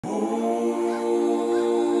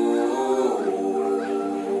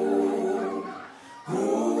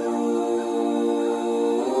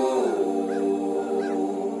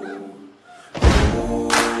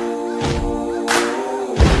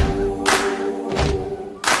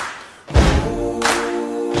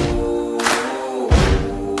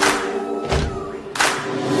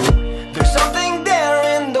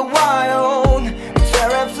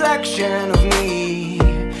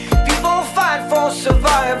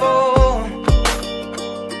survival.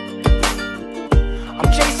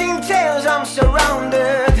 I'm chasing tails, I'm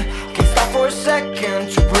surrounded, can't stop for a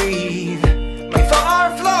second to breathe. My thoughts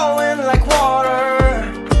are flowing like water.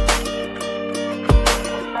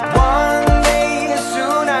 One day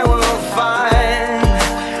soon I will find,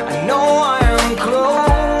 I know I am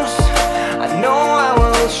close, I know I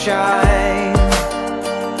will shine.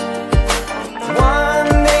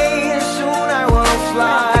 One day soon I will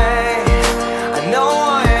fly, I know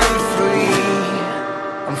I am free,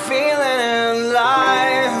 I'm feeling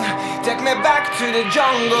alive. Take me back to the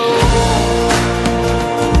jungle.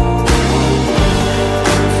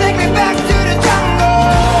 Take me back to the jungle.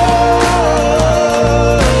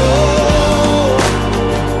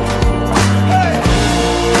 Hey.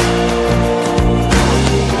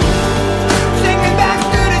 Take me back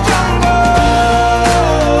to the jungle.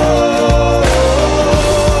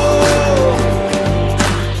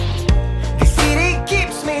 The city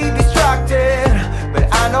keeps me distracted, but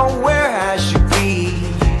I know where I should be.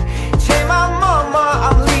 Tell my mama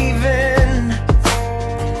I'm leaving.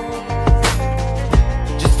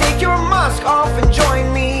 Just take your mask off and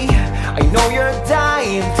join me. I know you're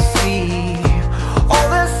dying to see all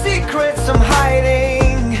the secrets I'm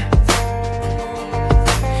hiding.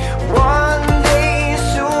 One day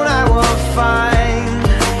soon I will find,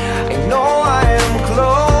 I know I am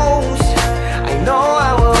close, I know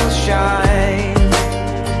I will shine.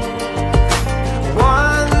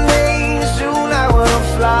 One day soon I will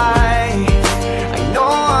fly, I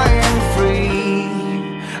know I am free,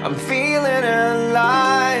 I'm feeling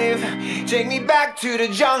alive. Take me back to the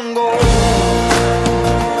jungle.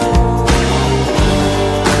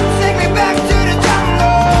 Take me back to the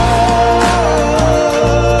jungle.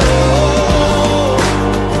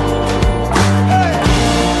 Hey.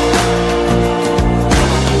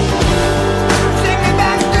 Take me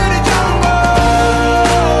back to the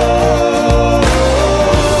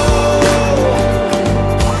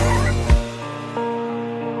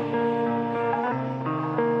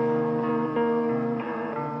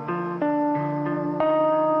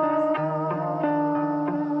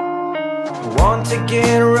Want to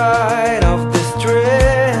get rid of the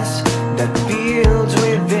stress that builds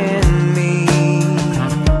within me.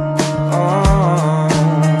 Oh,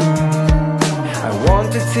 I want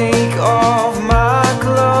to take off my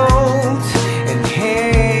clothes and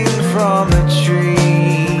hang from a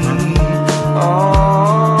tree.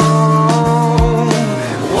 Oh,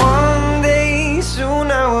 one day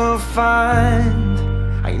soon I will find,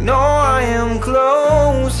 I know I am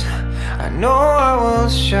close, I know I will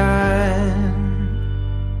shine.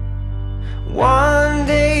 One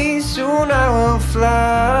day soon I will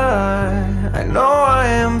fly, I know I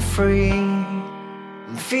am free,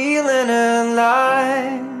 I'm feeling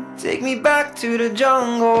alive. Take me back to the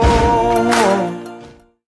jungle.